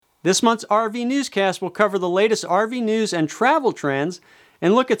This month's RV Newscast will cover the latest RV news and travel trends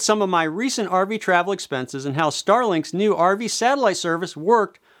and look at some of my recent RV travel expenses and how Starlink's new RV satellite service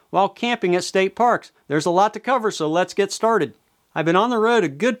worked while camping at state parks. There's a lot to cover, so let's get started. I've been on the road a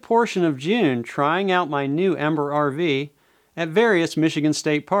good portion of June trying out my new Ember RV at various Michigan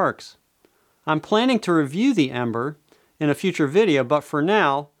state parks. I'm planning to review the Ember in a future video, but for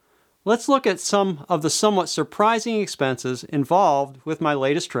now, let's look at some of the somewhat surprising expenses involved with my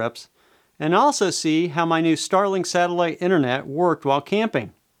latest trips and also see how my new Starlink satellite internet worked while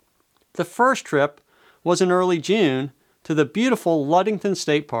camping. The first trip was in early June to the beautiful Ludington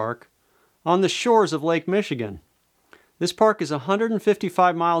State Park on the shores of Lake Michigan. This park is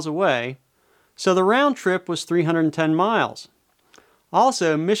 155 miles away, so the round trip was 310 miles.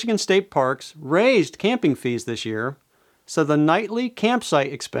 Also, Michigan State Parks raised camping fees this year, so the nightly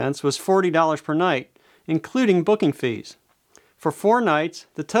campsite expense was $40 per night, including booking fees. For 4 nights,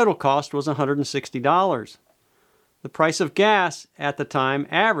 the total cost was $160. The price of gas at the time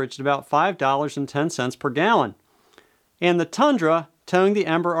averaged about $5.10 per gallon, and the Tundra towing the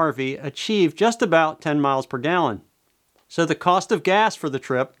Ember RV achieved just about 10 miles per gallon. So the cost of gas for the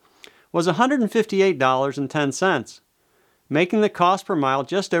trip was $158.10, making the cost per mile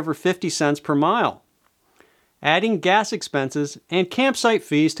just over 50 cents per mile. Adding gas expenses and campsite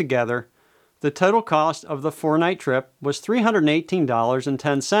fees together, the total cost of the 4-night trip was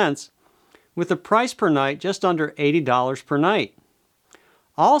 $318.10, with the price per night just under $80 per night.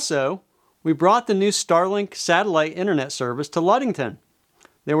 Also, we brought the new Starlink satellite internet service to Ludington.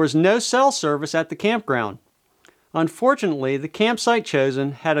 There was no cell service at the campground. Unfortunately, the campsite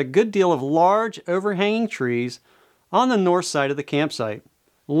chosen had a good deal of large overhanging trees on the north side of the campsite,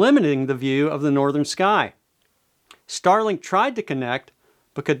 limiting the view of the northern sky. Starlink tried to connect,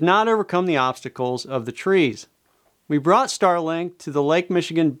 but could not overcome the obstacles of the trees. We brought Starlink to the Lake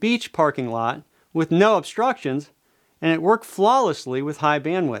Michigan beach parking lot with no obstructions, and it worked flawlessly with high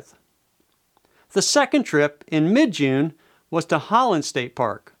bandwidth. The second trip in mid-June was to Holland State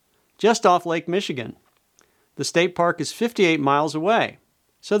Park, just off Lake Michigan. The state park is 58 miles away,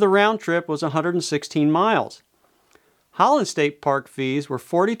 so the round trip was 116 miles. Holland State Park fees were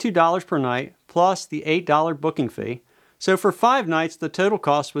 $42 per night plus the $8 booking fee, so for 5 nights the total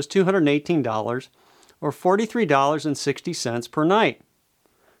cost was $218 or $43.60 per night.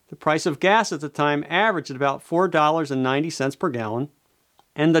 The price of gas at the time averaged about $4.90 per gallon,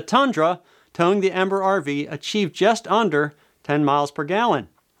 and the Tundra towing the Ember RV achieved just under 10 miles per gallon.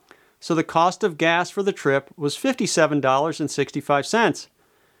 So the cost of gas for the trip was $57.65,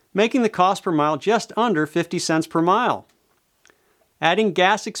 making the cost per mile just under 50 cents per mile. Adding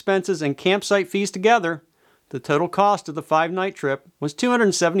gas expenses and campsite fees together, the total cost of the 5-night trip was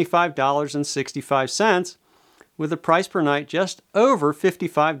 $275.65, with a price per night just over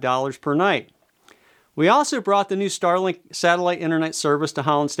 $55 per night. We also brought the new Starlink satellite internet service to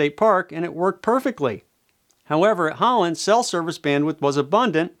Holland State Park, and it worked perfectly. However, at Holland, cell service bandwidth was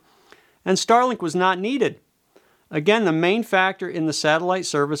abundant, and Starlink was not needed. Again, the main factor in the satellite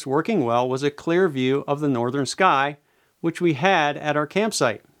service working well was a clear view of the northern sky, which we had at our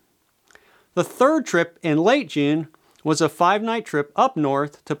campsite. The third trip in late June was a 5-night trip up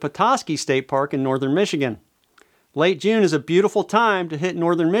north to Petoskey State Park in northern Michigan. Late June is a beautiful time to hit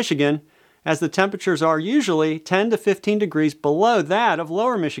northern Michigan, as the temperatures are usually 10 to 15 degrees below that of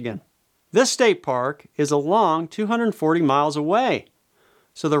lower Michigan. This state park is a long 240 miles away,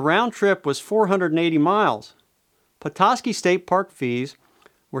 so the round trip was 480 miles. Petoskey State Park fees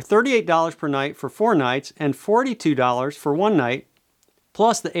were $38 per night for 4 nights and $42 for 1 night,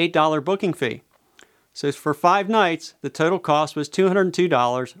 plus the $8 booking fee. So for 5 nights, the total cost was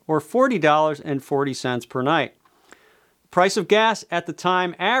 $202 or $40.40 per night. The price of gas at the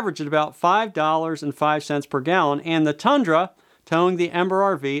time averaged about $5.05 per gallon, and the Tundra towing the Ember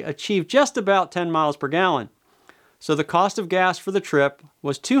RV achieved just about 10 miles per gallon. So the cost of gas for the trip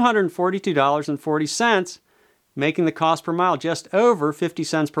was $242.40, making the cost per mile just over 50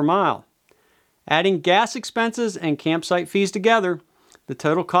 cents per mile. Adding gas expenses and campsite fees together, the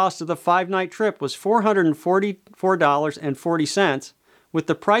total cost of the 5-night trip was $444.40, with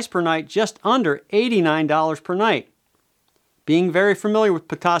the price per night just under $89 per night. Being very familiar with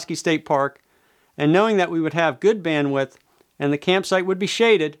Petoskey State Park and knowing that we would have good bandwidth and the campsite would be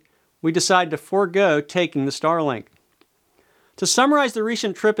shaded, we decided to forego taking the Starlink. To summarize the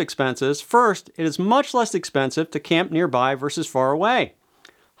recent trip expenses, first, it is much less expensive to camp nearby versus far away.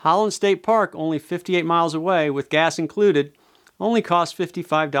 Holland State Park, only 58 miles away with gas included, only costs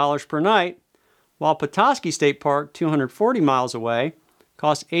 $55 per night, while Petoskey State Park, 240 miles away,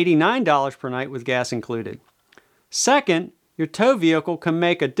 costs $89 per night with gas included. Second, your tow vehicle can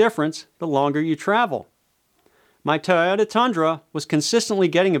make a difference the longer you travel. My Toyota Tundra was consistently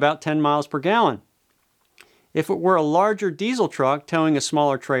getting about 10 miles per gallon. If it were a larger diesel truck towing a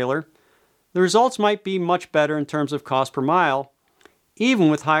smaller trailer, the results might be much better in terms of cost per mile, even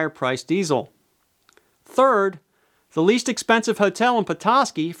with higher priced diesel. Third, the least expensive hotel in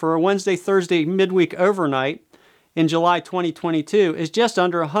Petoskey for a Wednesday-Thursday midweek overnight in July 2022 is just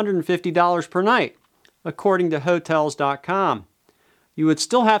under $150 per night, according to Hotels.com. You would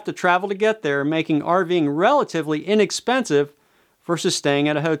still have to travel to get there, making RVing relatively inexpensive versus staying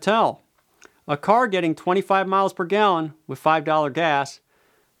at a hotel. A car getting 25 miles per gallon with $5 gas,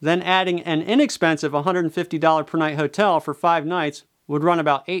 then adding an inexpensive $150 per night hotel for 5 nights would run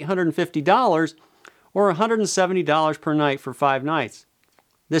about $850 or $170 per night for 5 nights.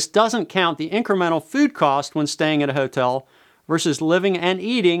 This doesn't count the incremental food cost when staying at a hotel versus living and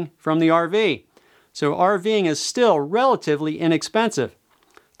eating from the RV. So RVing is still relatively inexpensive.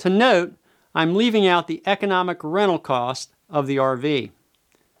 To note, I'm leaving out the economic rental cost of the RV.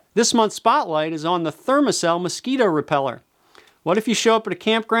 This month's spotlight is on the Thermacell mosquito repeller. What if you show up at a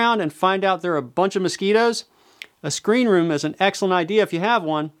campground and find out there are a bunch of mosquitoes? A screen room is an excellent idea if you have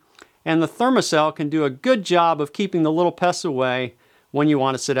one, and the Thermacell can do a good job of keeping the little pests away when you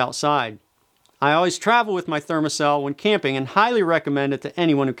want to sit outside. I always travel with my Thermacell when camping and highly recommend it to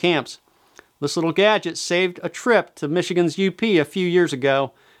anyone who camps. This little gadget saved a trip to Michigan's UP a few years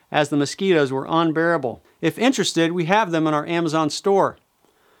ago as the mosquitoes were unbearable. If interested, we have them in our Amazon store.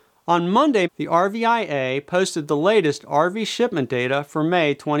 On Monday, the RVIA posted the latest RV shipment data for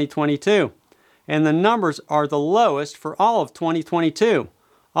May 2022, and the numbers are the lowest for all of 2022,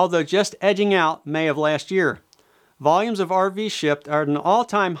 although just edging out May of last year. Volumes of RVs shipped are at an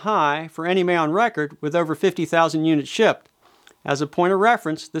all-time high for any May on record, with over 50,000 units shipped. As a point of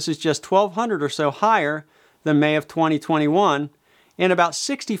reference, this is just 1,200 or so higher than May of 2021 and about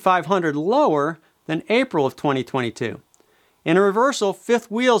 6,500 lower than April of 2022. In a reversal, fifth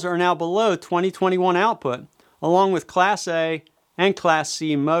wheels are now below 2021 output, along with Class A and Class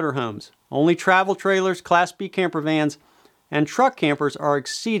C motorhomes. Only travel trailers, Class B camper vans, and truck campers are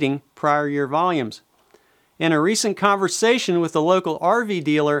exceeding prior year volumes. In a recent conversation with the local RV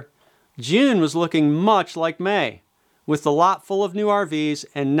dealer, June was looking much like May, with the lot full of new RVs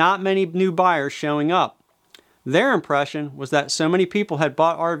and not many new buyers showing up. Their impression was that so many people had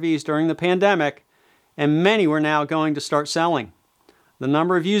bought RVs during the pandemic, and many were now going to start selling. The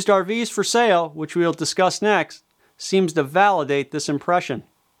number of used RVs for sale, which we will discuss next, seems to validate this impression.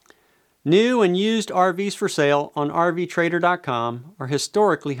 New and used RVs for sale on RVTrader.com are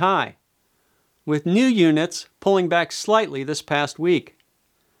historically high, with new units pulling back slightly this past week.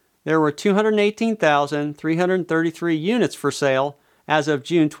 There were 218,333 units for sale as of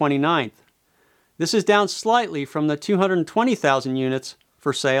June 29th. This is down slightly from the 220,000 units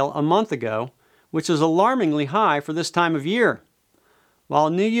for sale a month ago, which is alarmingly high for this time of year. While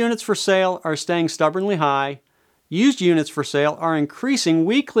new units for sale are staying stubbornly high, used units for sale are increasing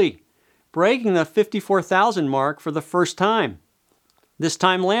weekly, breaking the 54,000 mark for the first time. This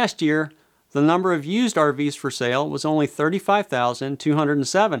time last year, the number of used RVs for sale was only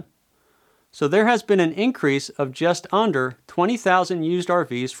 35,207. So there has been an increase of just under 20,000 used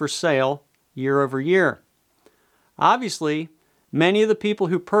RVs for sale year over year. Obviously, many of the people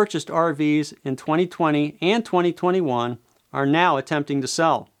who purchased RVs in 2020 and 2021 are now attempting to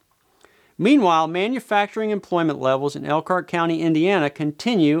sell. Meanwhile, manufacturing employment levels in Elkhart County, Indiana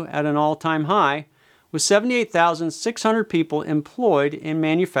continue at an all-time high, with 78,600 people employed in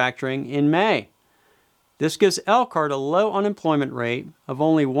manufacturing in May. This gives Elkhart a low unemployment rate of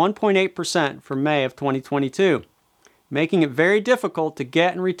only 1.8% for May of 2022, making it very difficult to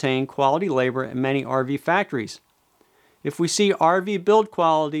get and retain quality labor at many RV factories. If we see RV build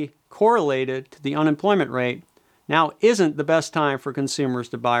quality correlated to the unemployment rate, now isn't the best time for consumers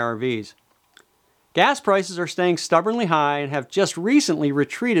to buy RVs. Gas prices are staying stubbornly high and have just recently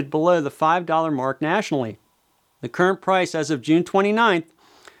retreated below the $5 mark nationally. The current price as of June 29th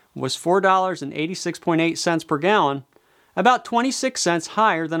was $4.86.8 per gallon, about 26 cents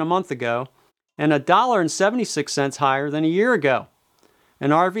higher than a month ago, and $1.76 higher than a year ago.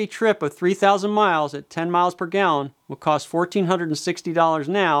 An RV trip of 3,000 miles at 10 miles per gallon will cost $1,460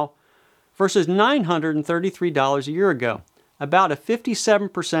 now versus $933 a year ago, about a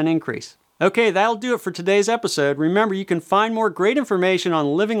 57% increase. Okay, that'll do it for today's episode. Remember, you can find more great information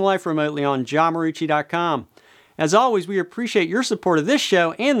on living life remotely on JohnMarucci.com. As always, we appreciate your support of this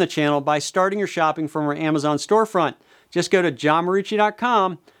show and the channel by starting your shopping from our Amazon storefront. Just go to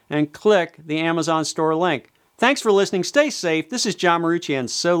JohnMarucci.com and click the Amazon store link. Thanks for listening. Stay safe. This is John Marucci, and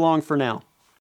so long for now.